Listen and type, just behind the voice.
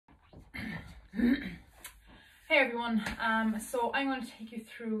Hey everyone, so I'm going to take you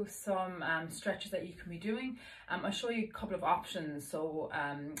through some stretches that you can be doing. I'll show you a couple of options, so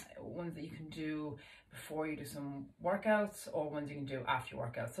ones that you can do before you do some workouts or ones you can do after your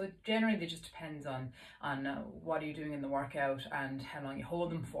workout. So generally it just depends on what are you doing in the workout and how long you hold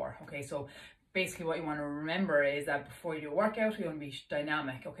them for. Okay, so basically what you want to remember is that before you do a workout, you want to be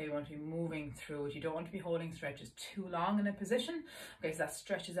dynamic, okay? You want to be moving through it. You don't want to be holding stretches too long in a position, okay? So that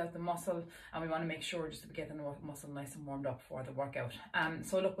stretches out the muscle, and we want to make sure just to get the muscle nice and warmed up for the workout.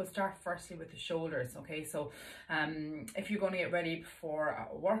 So look, we'll start firstly with the shoulders, okay? So if you're going to get ready for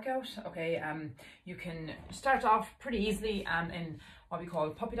a workout, okay, you can start off pretty easily in what we call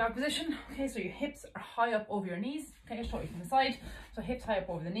puppy dog position. Okay, so your hips are high up over your knees. Okay, I'll show you from the side. So hips high up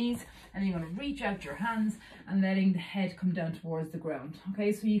over the knees, and then you're going to reach out your hands and letting the head come down towards the ground.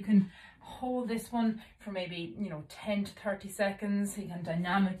 Okay, so you can hold this one for maybe 10 to 30 seconds. You can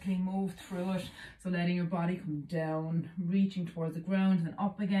dynamically move through it, so letting your body come down, reaching towards the ground, and then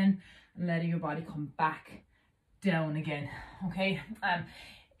up again, and letting your body come back down again. Okay,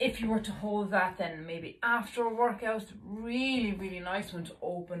 if you were to hold that then maybe after a workout, really nice one to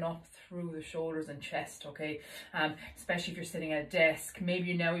open up through the shoulders and chest, okay? Especially if you're sitting at a desk,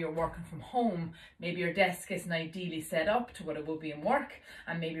 maybe you're working from home, maybe your desk isn't ideally set up to what it will be in work,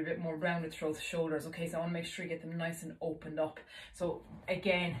 and maybe a bit more rounded through the shoulders, okay? So I want to make sure you get them nice and opened up. So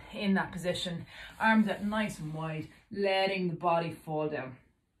again, in that position, arms out nice and wide, letting the body fall down.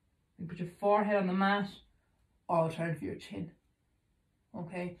 You put your forehead on the mat, or alternatively your chin.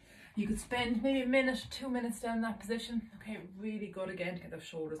 Okay, you could spend maybe a minute, 2 minutes down in that position. Okay, really good again to get those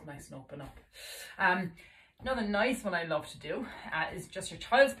shoulders nice and open up. Another nice one I love to do is just your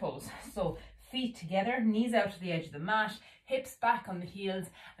child's pose. So feet together, knees out to the edge of the mat, hips back on the heels,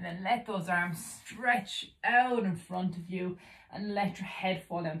 and then let those arms stretch out in front of you and let your head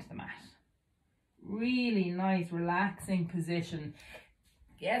fall down to the mat. Really nice, relaxing position.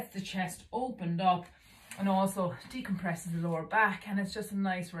 Gets the chest opened up, and also decompresses the lower back, and it's just a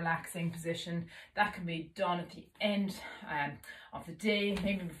nice relaxing position that can be done at the end of the day,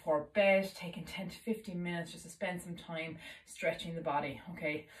 maybe before bed, taking 10 to 15 minutes just to spend some time stretching the body.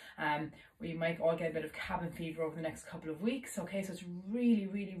 Okay, we might all get a bit of cabin fever over the next couple of weeks. Okay, so it's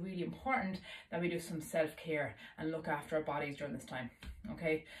really important that we do some self-care and look after our bodies during this time.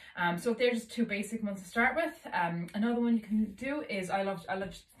 Okay, so there's just two basic ones to start with. Another one you can do is I love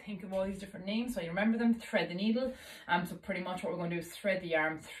to think of all these different names so you remember them. Thread the needle. So pretty much what we're going to do is thread the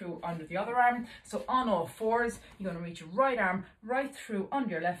arm through under the other arm. So on all fours, you're going to reach your right arm right through under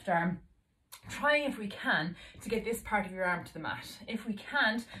your left arm, trying if we can to get this part of your arm to the mat. If we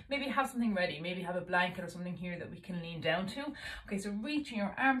can't, maybe have something ready, maybe have a blanket or something here that we can lean down to. Okay, so reaching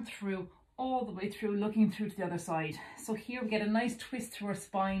your arm through all the way through, looking through to the other side. So here we get a nice twist through our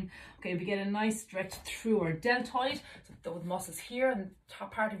spine. Okay, we get a nice stretch through our deltoid, so those muscles here and the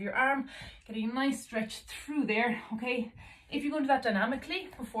top part of your arm, getting a nice stretch through there. Okay, if you're going to do that dynamically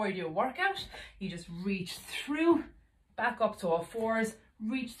before you do a workout, you just reach through, back up to all fours,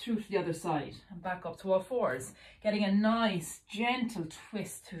 reach through to the other side and back up to all fours, getting a nice gentle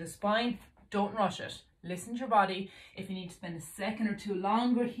twist through the spine. Don't rush it, listen to your body. If you need to spend a second or two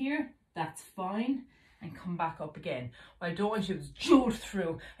longer here, that's fine, and come back up again. What I don't want you to do is jolt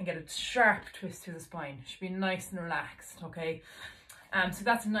through and get a sharp twist through the spine. It should be nice and relaxed, okay? So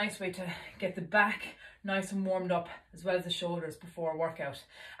that's a nice way to get the back nice and warmed up, as well as the shoulders before a workout.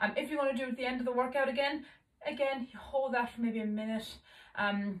 If you want to do it at the end of the workout again, you hold that for maybe a minute,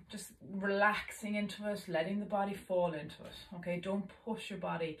 just relaxing into it, letting the body fall into it. Okay, don't push your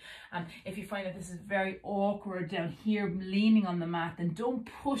body. If you find that this is very awkward down here, leaning on the mat, then don't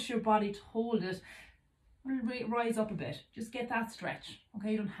push your body to hold it. Rise up a bit, just get that stretch.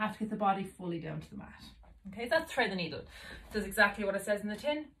 Okay, you don't have to get the body fully down to the mat. Okay, that's thread the needle. It does exactly what it says in the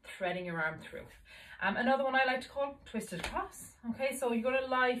tin, threading your arm through. Another one I like to call twisted across. Okay, so you're going to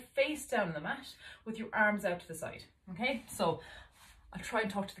lie face down on the mat with your arms out to the side. Okay, so I'll try and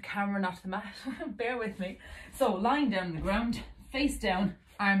talk to the camera, not to the mat. Bear with me. So lying down on the ground, face down,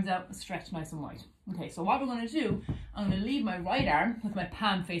 arms out, stretch nice and wide. Okay, so what we're going to do, I'm going to leave my right arm with my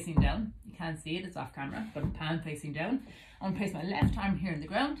palm facing down. You can't see it, it's off camera, but palm facing down. I'm going to place my left arm here on the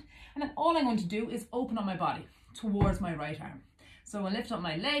ground, and then all I'm going to do is open up my body towards my right arm. So I'm going to lift up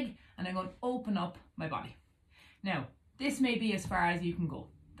my leg, and I'm going to open up my body. Now, this may be as far as you can go.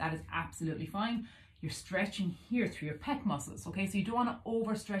 That is absolutely fine. You're stretching here through your pec muscles, okay? So you don't want to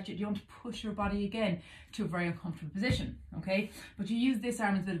overstretch it. You don't want to push your body again to a very uncomfortable position, okay? But you use this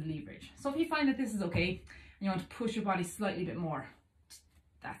arm as a bit of leverage. So if you find that this is okay, and you want to push your body slightly bit more,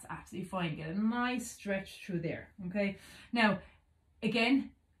 that's absolutely fine. Get a nice stretch through there, okay? Now, again,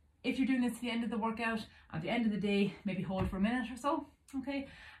 if you're doing this at the end of the workout, at the end of the day, maybe hold for a minute or so, okay?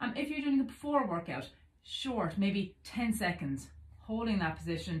 If you're doing it before a workout, short, maybe 10 seconds, holding that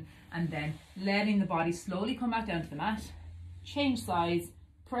position and then letting the body slowly come back down to the mat, change sides,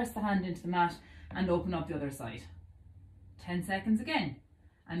 press the hand into the mat and open up the other side. 10 seconds again,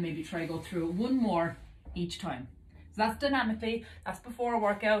 and maybe try to go through one more each time. So that's dynamically, that's before a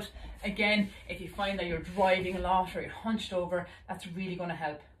workout. Again, if you find that you're driving a lot or you're hunched over, that's really going to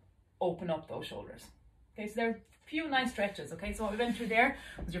help open up those shoulders. Okay, so there are a few nice stretches. Okay, so what we went through there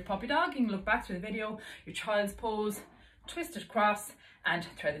was your puppy dog. You can look back through the video, your child's pose, twist it across and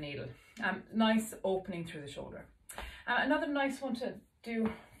thread the needle. Nice opening through the shoulder. Another nice one to do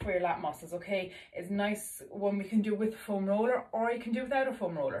for your lat muscles, okay, is nice one we can do with a foam roller, or you can do without a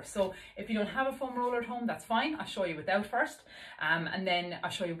foam roller. So if you don't have a foam roller at home, that's fine. I'll show you without first, and then I'll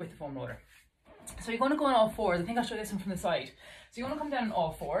show you with the foam roller. So you're going to go on all fours. I think I'll show you this one from the side. So you're going to come down on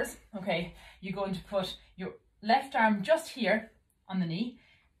all fours, okay. You're going to put your left arm just here on the knee.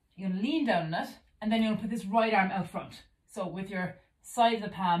 You're going to lean down on it, and then you're going to put this right arm out front. So with your side of the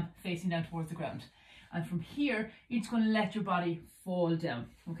palm facing down towards the ground. And from here, you're just going to let your body fall down,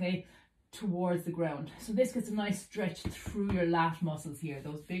 okay, towards the ground. So this gets a nice stretch through your lat muscles here,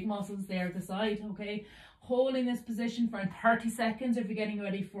 those big muscles there at the side, okay. Holding this position for 30 seconds if you're getting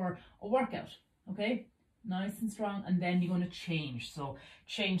ready for a workout, okay. Nice and strong, and then you're going to change. So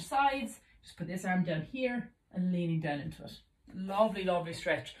change sides, just put this arm down here and leaning down into it. Lovely, lovely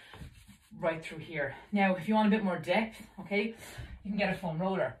stretch right through here. Now, if you want a bit more depth, okay, you can get a foam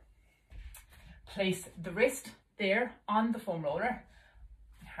roller. Place the wrist there on the foam roller.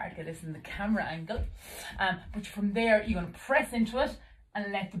 Hard to get this in the camera angle. But from there, you're going to press into it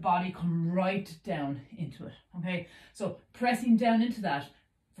and let the body come right down into it. Okay, so pressing down into that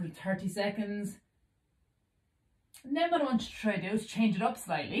for 30 seconds. And then what I want you to try to do is change it up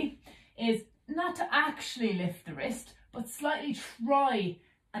slightly, is not to actually lift the wrist, but slightly try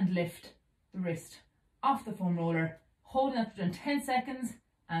and lift the wrist off the foam roller, holding that for 10 seconds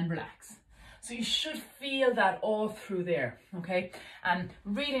and relax. So you should feel that all through there, okay? And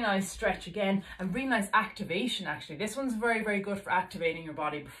really nice stretch again, and really nice activation actually. This one's very, very good for activating your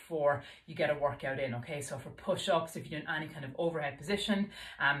body before you get a workout in, okay? So for push-ups, if you're doing any kind of overhead position,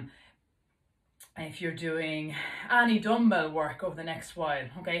 if you're doing any dumbbell work over the next while,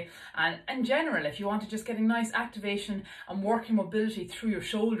 okay, and in general, if you want to just get a nice activation and working mobility through your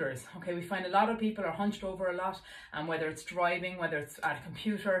shoulders, okay, we find a lot of people are hunched over a lot, and whether it's driving, whether it's at a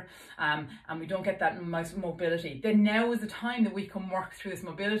computer, and we don't get that nice mobility, then now is the time that we can work through this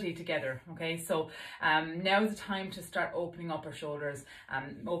mobility together, okay. So now is the time to start opening up our shoulders,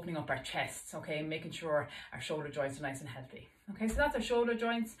 opening up our chests, okay, making sure our shoulder joints are nice and healthy. Okay, so that's our shoulder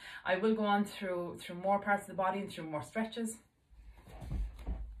joints. I will go on through more parts of the body and through more stretches.